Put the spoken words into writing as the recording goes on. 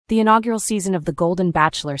The inaugural season of The Golden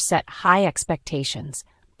Bachelor set high expectations,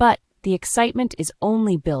 but the excitement is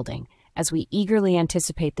only building as we eagerly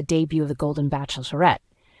anticipate the debut of The Golden Bachelorette.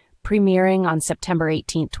 Premiering on September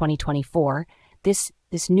 18, 2024, this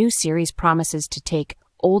new series promises to take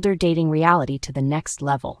older dating reality to the next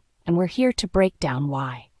level, and we're here to break down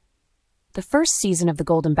why. The first season of The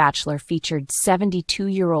Golden Bachelor featured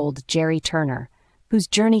 72-year-old Jerry Turner, whose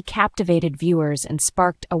journey captivated viewers and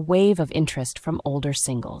sparked a wave of interest from older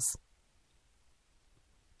singles.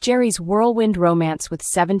 Jerry's whirlwind romance with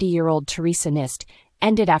 70-year-old Teresa Nist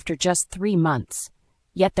ended after just 3 months,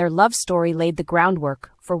 yet their love story laid the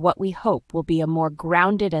groundwork for what we hope will be a more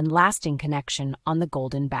grounded and lasting connection on The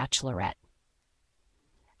Golden Bachelorette.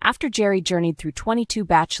 After Jerry journeyed through 22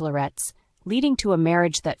 bachelorettes, leading to a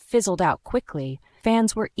marriage that fizzled out quickly,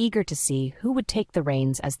 fans were eager to see who would take the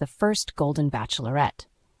reins as the first Golden Bachelorette.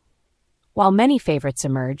 While many favorites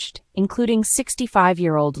emerged, including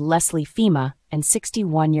 65-year-old Leslie Fima and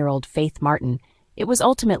 61-year-old Faith Martin, it was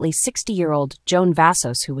ultimately 60-year-old Joan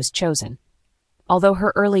Vassos who was chosen. Although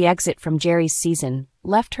her early exit from Jerry's season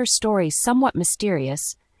left her story somewhat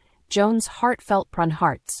mysterious, Joan's heartfelt prun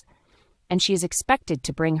hearts, and she is expected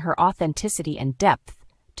to bring her authenticity and depth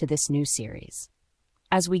to this new series.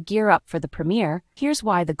 As we gear up for the premiere, here's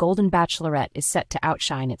why The Golden Bachelorette is set to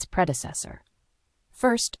outshine its predecessor.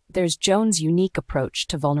 First, there's Joan's unique approach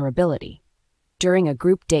to vulnerability. During a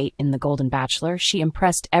group date in The Golden Bachelor, she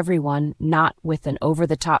impressed everyone not with an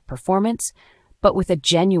over-the-top performance, but with a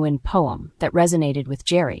genuine poem that resonated with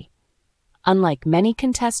Jerry. Unlike many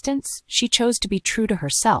contestants, she chose to be true to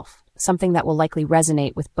herself, something that will likely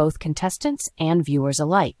resonate with both contestants and viewers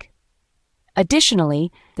alike.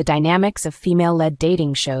 Additionally, the dynamics of female-led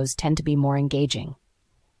dating shows tend to be more engaging.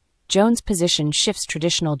 Joan's position shifts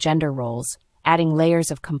traditional gender roles, adding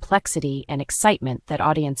layers of complexity and excitement that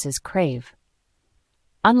audiences crave.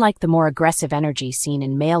 Unlike the more aggressive energy seen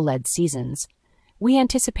in male-led seasons, we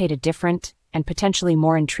anticipate a different and potentially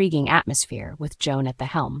more intriguing atmosphere with Joan at the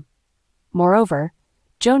helm. Moreover,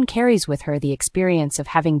 Joan carries with her the experience of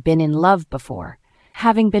having been in love before,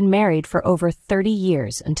 having been married for over 30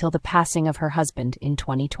 years until the passing of her husband in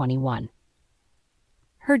 2021.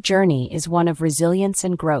 Her journey is one of resilience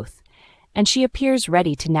and growth, and she appears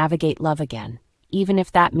ready to navigate love again, even if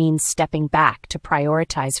that means stepping back to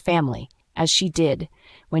prioritize family, as she did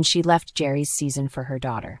when she left Jerry's season for her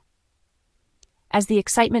daughter. As the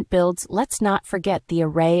excitement builds, let's not forget the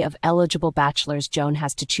array of eligible bachelors Joan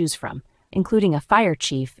has to choose from, including a fire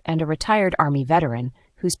chief and a retired Army veteran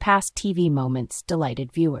whose past TV moments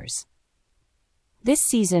delighted viewers. This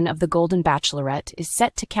season of The Golden Bachelorette is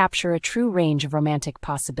set to capture a true range of romantic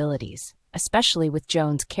possibilities, especially with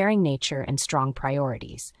Joan's caring nature and strong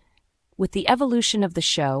priorities. With the evolution of the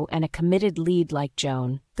show and a committed lead like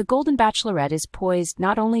Joan, The Golden Bachelorette is poised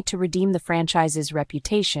not only to redeem the franchise's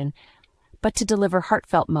reputation, but to deliver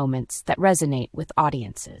heartfelt moments that resonate with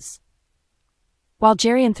audiences. While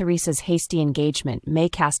Jerry and Theresa's hasty engagement may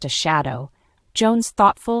cast a shadow, Joan's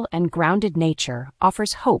thoughtful and grounded nature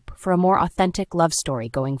offers hope for a more authentic love story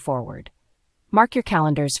going forward. Mark your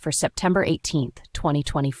calendars for September 18,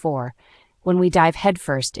 2024, when we dive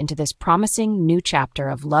headfirst into this promising new chapter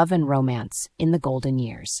of love and romance in the golden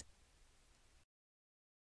years.